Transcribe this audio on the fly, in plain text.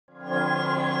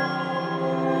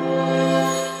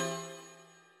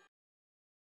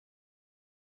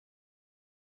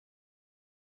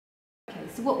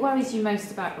So what worries you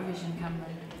most about revision,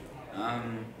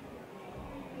 Cameron?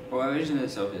 Well, revision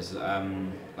itself is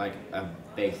like a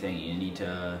big thing. You need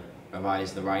to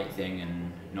revise the right thing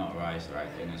and not revise the right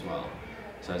thing as well.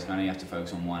 So it's kind of, you have to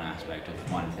focus on one aspect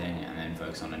of one thing and then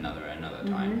focus on another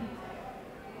time.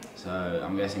 So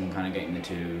I'm guessing kind of getting the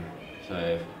two.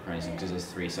 So for instance, because there's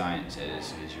 3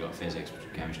 sciences, because you've got physics,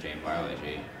 chemistry and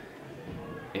biology.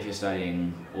 If you're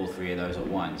studying all 3 of those at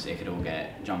once, it could all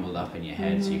get jumbled up in your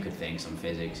head, so you could think some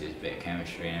physics is a bit of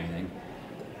chemistry and everything.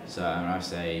 So I would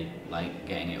say like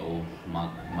getting it all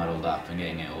muddled up and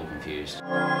getting it all confused.